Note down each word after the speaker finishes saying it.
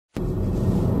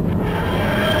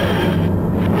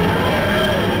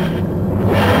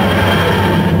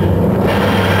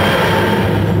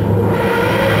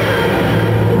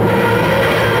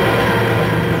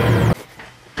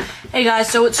Hey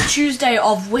guys, so it's Tuesday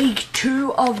of week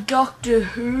 2 of Doctor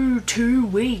Who 2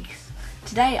 weeks.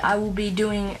 Today I will be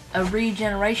doing a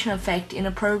regeneration effect in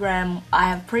a program I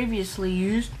have previously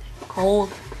used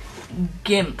called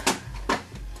GIMP.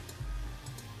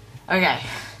 Okay,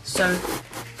 so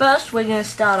first we're going to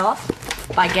start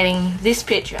off by getting this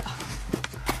picture.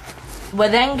 We're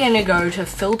then going to go to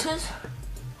Filters,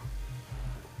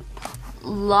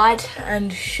 Light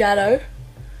and Shadow,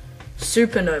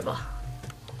 Supernova.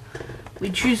 We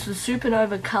choose the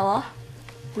supernova color.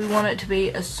 We want it to be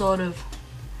a sort of,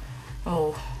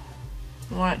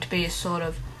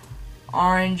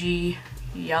 orangey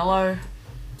yellow,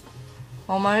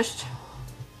 almost,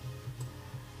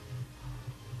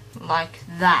 like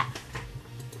that.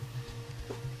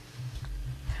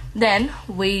 Then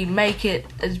we make it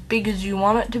as big as you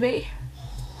want it to be,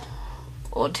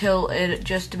 or till it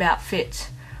just about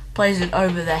fits. Place it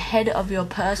over the head of your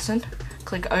person.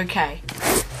 Click OK.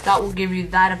 That will give you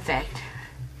that effect.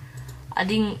 I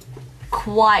didn't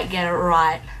quite get it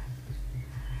right.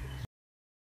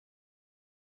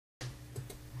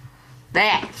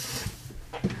 There.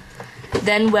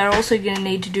 Then we're also going to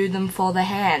need to do them for the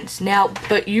hands. Now,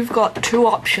 but you've got two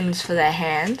options for their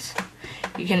hands.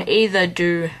 You can either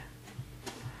do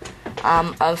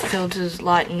a Filters,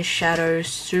 Light and Shadow,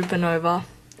 Supernova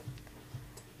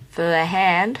for the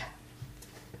hand,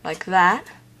 like that.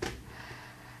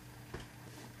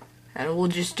 And we'll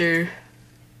just do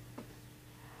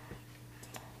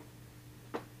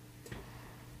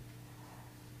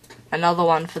another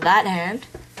one for that hand.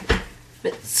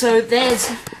 But so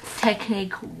there's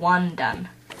technique 1 done.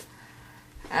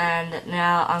 And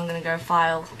now I'm going to go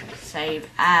File, Save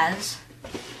As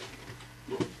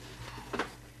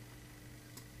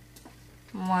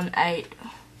 1.8.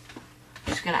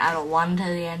 Just going to add a 1 to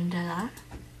the end of that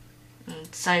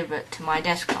and save it to my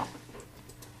desktop.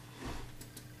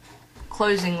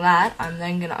 Closing that, I'm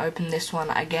then going to open this one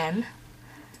again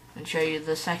and show you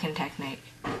the second technique.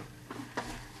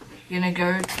 You're going to go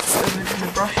over to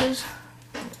the brushes,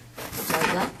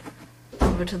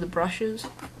 over to the brushes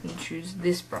and choose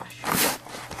this brush.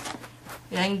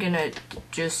 You're then going to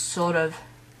just sort of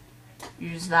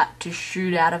use that to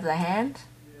shoot out of the hand.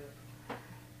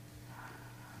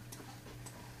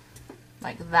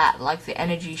 Like that, like the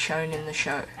energy shown in the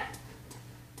show.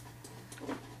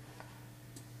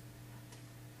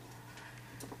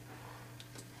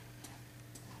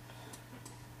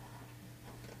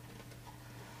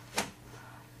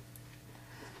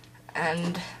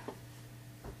 And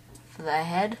for the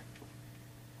head,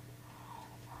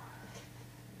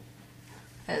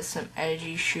 there's some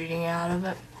energy shooting out of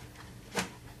it.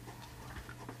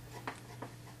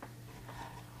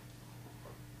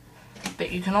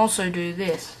 But you can also do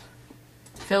this: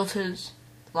 Filters,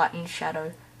 Light and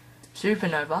Shadow,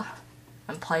 Supernova,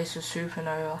 and place a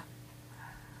supernova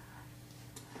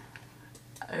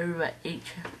over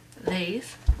each of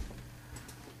these.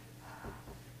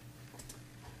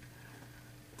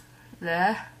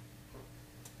 There,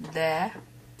 there,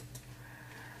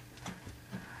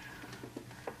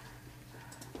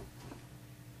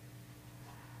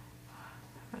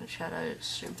 and shadow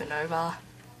supernova,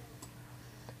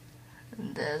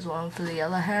 and there's one for the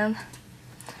other hand,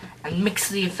 and mix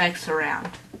the effects around.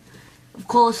 Of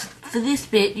course, for this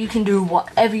bit you can do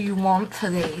whatever you want for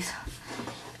these.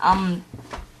 I'm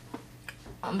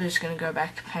just going to go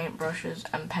back to paintbrushes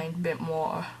and paint a bit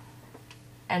more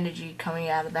energy coming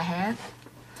out of the hand.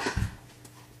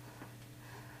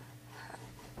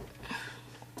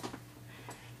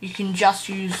 You can just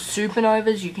use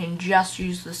supernovas, you can just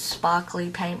use the sparkly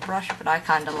paintbrush, but I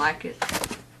kinda like it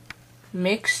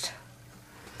mixed.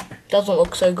 Doesn't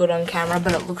look so good on camera,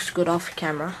 but it looks good off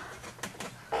camera.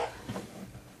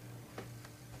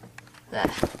 There.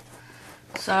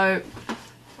 So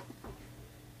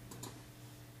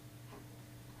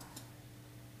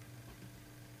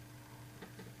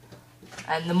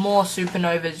and the more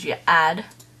supernovas you add,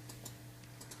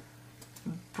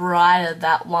 the brighter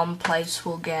that one place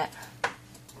will get. Of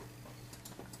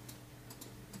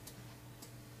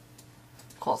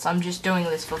course, I'm just doing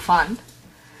this for fun.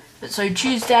 But so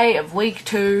Tuesday of week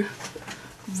 2,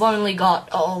 we've only got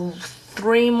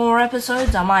 3 more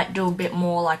episodes. I might do a bit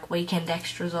more, like weekend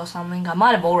extras or something. I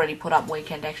might have already put up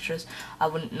weekend extras. I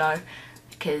wouldn't know,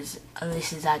 because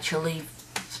this is actually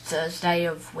Thursday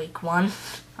of week 1.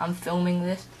 I'm filming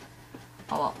this.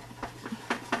 Oh well.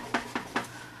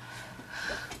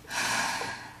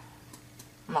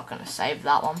 I'm not going to save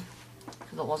that one,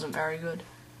 because it wasn't very good.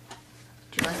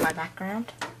 Do you like my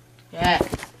background? Yeah,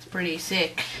 it's pretty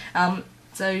sick.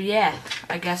 So yeah,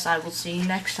 I guess I will see you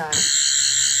next time.